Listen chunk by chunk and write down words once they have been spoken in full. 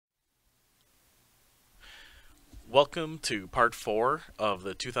Welcome to part 4 of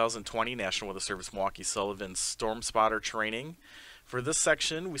the 2020 National Weather Service Milwaukee Sullivan Storm Spotter training. For this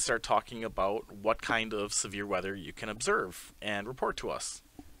section, we start talking about what kind of severe weather you can observe and report to us.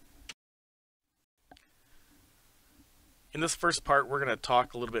 In this first part, we're going to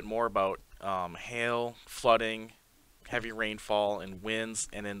talk a little bit more about hail, flooding, heavy rainfall, and winds.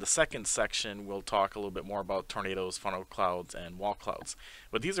 And in the second section, we'll talk a little bit more about tornadoes, funnel clouds, and wall clouds.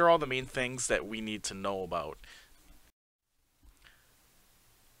 But these are all the main things that we need to know about.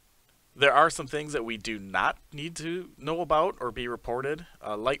 There are some things that we do not need to know about or be reported.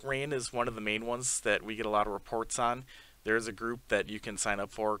 Light rain is one of the main ones that we get a lot of reports on. There's a group that you can sign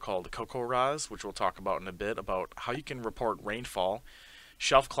up for called CocoRAS, which we'll talk about in a bit, about how you can report rainfall.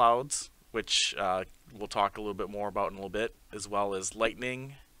 Shelf clouds, which we'll talk a little bit more about in a little bit, as well as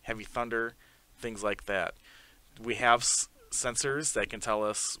lightning, heavy thunder, things like that. We have sensors that can tell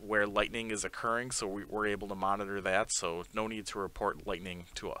us where lightning is occurring, so we're able to monitor that, so no need to report lightning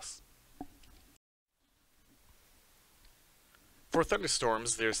to us. For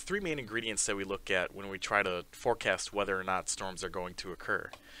thunderstorms, there's three main ingredients that we look at when we try to forecast whether or not storms are going to occur.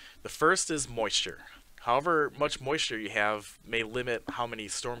 The first is moisture. However much moisture you have may limit how many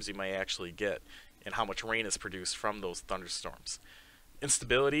storms you may actually get and how much rain is produced from those thunderstorms.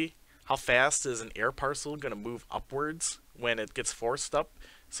 Instability, how fast is an air parcel going to move upwards when it gets forced up?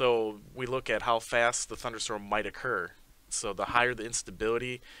 So we look at how fast the thunderstorm might occur. So the higher the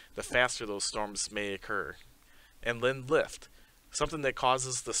instability, the faster those storms may occur. And then lift. Something that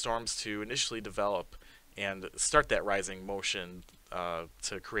causes the storms to initially develop and start that rising motion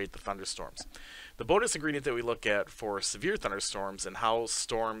to create the thunderstorms. The bonus ingredient that we look at for severe thunderstorms and how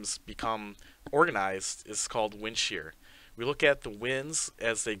storms become organized is called wind shear. We look at the winds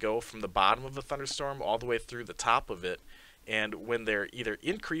as they go from the bottom of the thunderstorm all the way through the top of it, and when they're either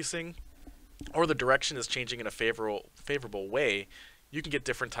increasing or the direction is changing in a favorable way, you can get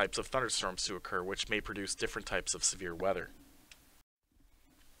different types of thunderstorms to occur, which may produce different types of severe weather.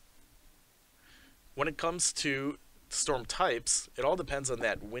 When it comes to storm types, it all depends on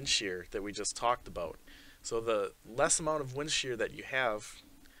that wind shear that we just talked about. So the less amount of wind shear that you have,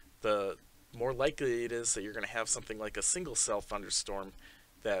 the more likely it is that you're going to have something like a single cell thunderstorm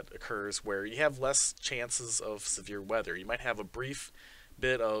that occurs where you have less chances of severe weather. You might have a brief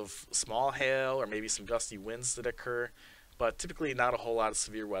bit of small hail or maybe some gusty winds that occur, but typically not a whole lot of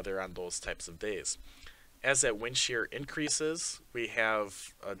severe weather on those types of days. As that wind shear increases, we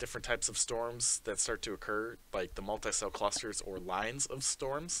have different types of storms that start to occur, like the multi-cell clusters or lines of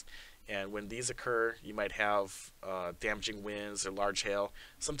storms. And when these occur, you might have damaging winds or large hail,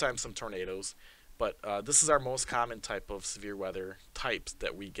 sometimes some tornadoes. But this is our most common type of severe weather types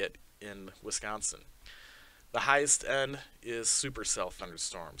that we get in Wisconsin. The highest end is supercell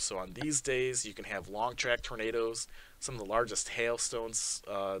thunderstorms. So on these days, you can have long track tornadoes, some of the largest hailstones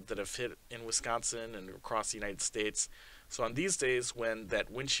that have hit in Wisconsin and across the United States. So on these days, when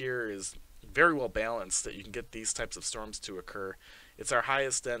that wind shear is very well balanced, that you can get these types of storms to occur, it's our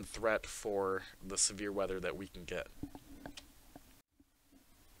highest end threat for the severe weather that we can get.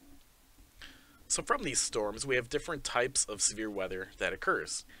 So from these storms, we have different types of severe weather that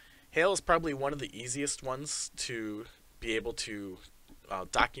occurs. Hail is probably one of the easiest ones to be able to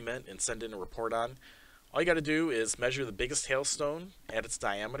document and send in a report on. All you got to do is measure the biggest hailstone at its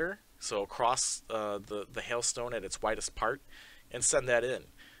diameter, so across the hailstone at its widest part, and send that in.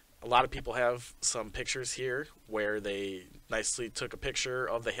 A lot of people have some pictures here where they nicely took a picture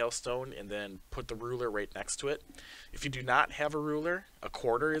of the hailstone and then put the ruler right next to it. If you do not have a ruler, a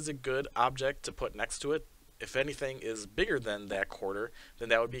quarter is a good object to put next to it. If anything is bigger than that quarter, then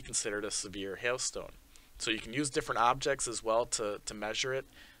that would be considered a severe hailstone. So you can use different objects as well to measure it,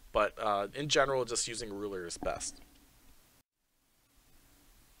 but in general, just using a ruler is best.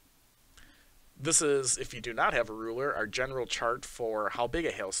 This is, if you do not have a ruler, our general chart for how big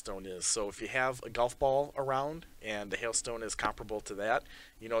a hailstone is. So if you have a golf ball around and the hailstone is comparable to that,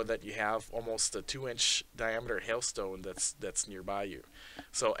 you know that you have almost a 2-inch diameter hailstone that's nearby you.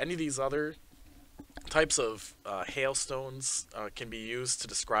 So any of these other types of hailstones can be used to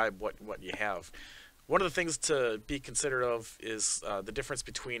describe what you have. One of the things to be considerate of is the difference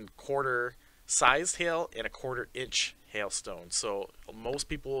between quarter-sized hail and a quarter-inch hailstone. So most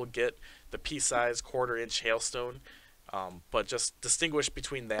people will get the pea-sized quarter-inch hailstone, but just distinguish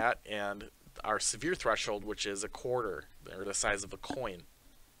between that and our severe threshold, which is a quarter, or the size of a coin.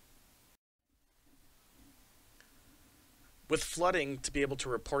 With flooding, to be able to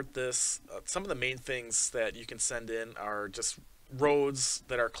report this, some of the main things that you can send in are just roads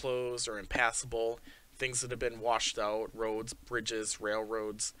that are closed or impassable, things that have been washed out, roads, bridges,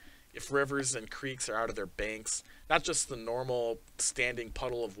 railroads, if rivers and creeks are out of their banks, not just the normal standing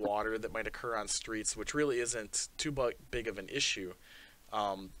puddle of water that might occur on streets, which really isn't too big of an issue.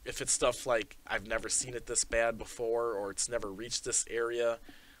 If it's stuff like I've never seen it this bad before, or it's never reached this area,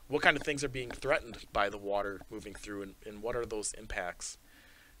 what kind of things are being threatened by the water moving through, and what are those impacts?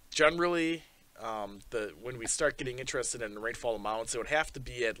 Generally, when we start getting interested in rainfall amounts, it would have to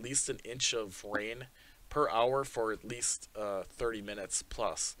be at least an inch of rain per hour for at least 30 minutes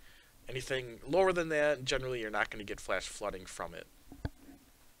plus. Anything lower than that, generally you're not going to get flash flooding from it.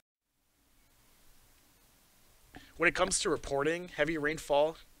 When it comes to reporting heavy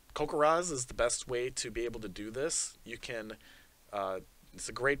rainfall, Kokoraz is the best way to be able to do this. You can, it's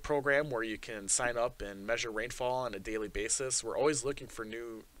a great program where you can sign up and measure rainfall on a daily basis. We're always looking for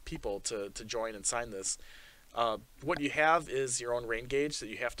new people to join and sign this. What you have is your own rain gauge that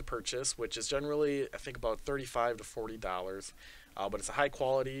you have to purchase, which is generally, I think, about $35 to $40. But it's a high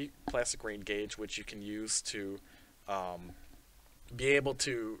quality plastic rain gauge which you can use to be able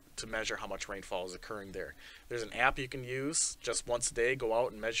to measure how much rainfall is occurring there. There's an app you can use just once a day, go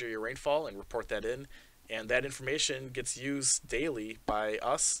out and measure your rainfall and report that in, and that information gets used daily by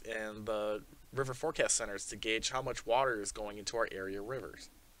us and the river forecast centers to gauge how much water is going into our area rivers.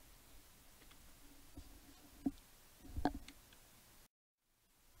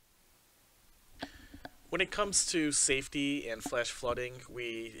 When it comes to safety and flash flooding,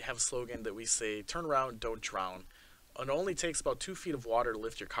 we have a slogan that we say, turn around, don't drown. It only takes about 2 feet of water to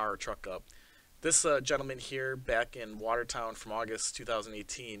lift your car or truck up. This gentleman here, back in Watertown from August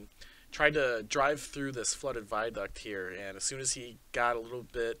 2018, tried to drive through this flooded viaduct here, and as soon as he got a little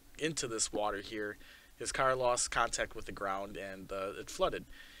bit into this water here, his car lost contact with the ground and it flooded.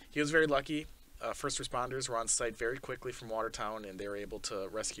 He was very lucky. First responders were on site very quickly from Watertown, and they were able to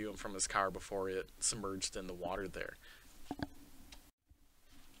rescue him from his car before it submerged in the water there.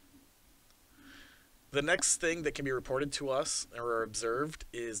 The next thing that can be reported to us or observed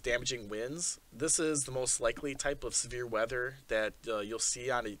is damaging winds. This is the most likely type of severe weather that you'll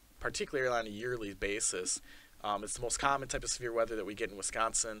see particularly on a yearly basis. It's the most common type of severe weather that we get in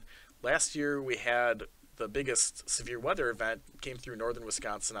Wisconsin. Last year we had the biggest severe weather event came through northern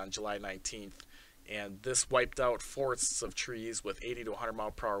Wisconsin on July 19th, and this wiped out forests of trees with 80 to 100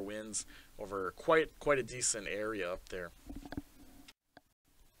 mile per hour winds over quite a decent area up there.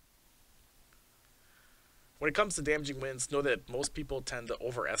 When it comes to damaging winds, know that most people tend to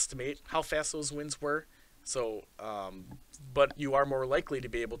overestimate how fast those winds were. So, but you are more likely to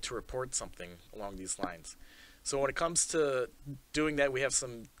be able to report something along these lines. So when it comes to doing that, we have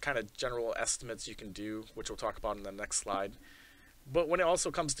some kind of general estimates you can do, which we'll talk about in the next slide. But when it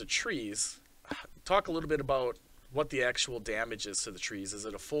also comes to trees, talk a little bit about what the actual damage is to the trees. Is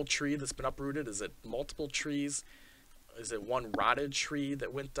it a full tree that's been uprooted? Is it multiple trees? Is it one rotted tree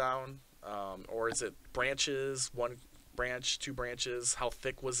that went down? Or is it branches, one branch, two branches? How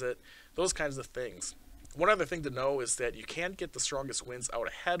thick was it? Those kinds of things. One other thing to know is that you can get the strongest winds out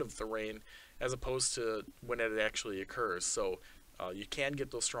ahead of the rain as opposed to when it actually occurs. So you can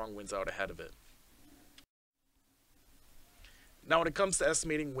get those strong winds out ahead of it. Now when it comes to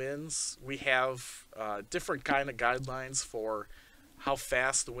estimating winds, we have different kind of guidelines for how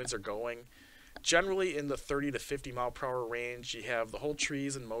fast the winds are going. Generally in the 30 to 50 mile per hour range, you have the whole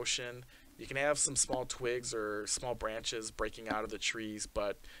trees in motion. You can have some small twigs or small branches breaking out of the trees,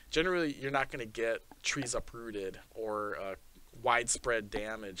 but generally you're not going to get trees uprooted or widespread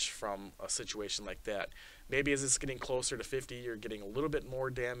damage from a situation like that. Maybe as it's getting closer to 50, you're getting a little bit more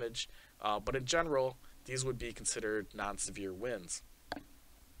damage, but in general, these would be considered non-severe winds.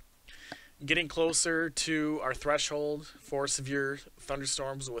 Getting closer to our threshold for severe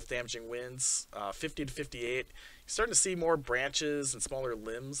thunderstorms with damaging winds, 50 to 58, you're starting to see more branches and smaller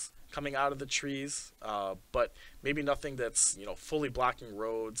limbs coming out of the trees, but maybe nothing that's fully blocking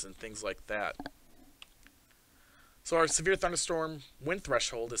roads and things like that. So our severe thunderstorm wind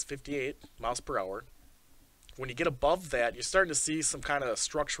threshold is 58 miles per hour. When you get above that, you're starting to see some kind of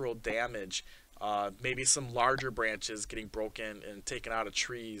structural damage, maybe some larger branches getting broken and taken out of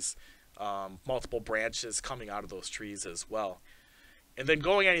trees. Multiple branches coming out of those trees as well. And then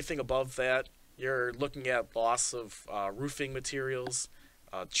going anything above that, you're looking at loss of roofing materials,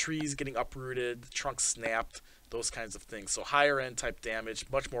 trees getting uprooted, trunks snapped, those kinds of things. So higher end type damage,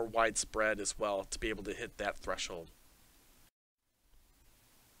 much more widespread as well to be able to hit that threshold.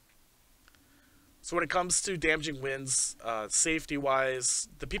 So when it comes to damaging winds, safety wise,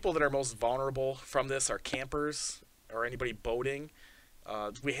 the people that are most vulnerable from this are campers or anybody boating.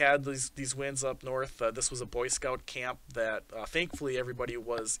 We had these winds up north. This was a Boy Scout camp that thankfully everybody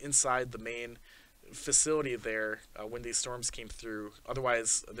was inside the main facility there when these storms came through.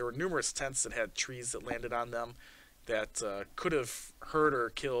 Otherwise, there were numerous tents that had trees that landed on them that could have hurt or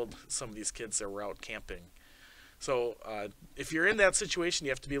killed some of these kids that were out camping. So if you're in that situation,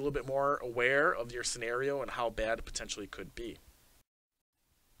 you have to be a little bit more aware of your scenario and how bad it potentially could be.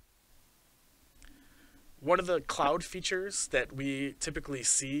 One of the cloud features that we typically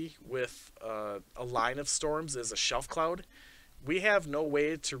see with a line of storms is a shelf cloud. We have no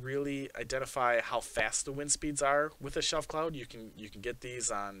way to really identify how fast the wind speeds are with a shelf cloud. You can get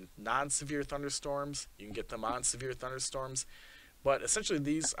these on non-severe thunderstorms. You can get them on severe thunderstorms. But essentially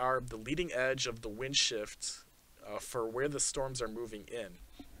these are the leading edge of the wind shift for where the storms are moving in.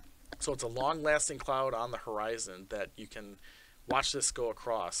 So it's a long-lasting cloud on the horizon that you can watch this go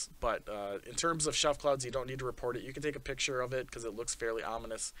across. But in terms of shelf clouds, you don't need to report it. You can take a picture of it because it looks fairly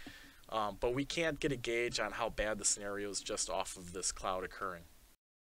ominous. But we can't get a gauge on how bad the scenario is just off of this cloud occurring.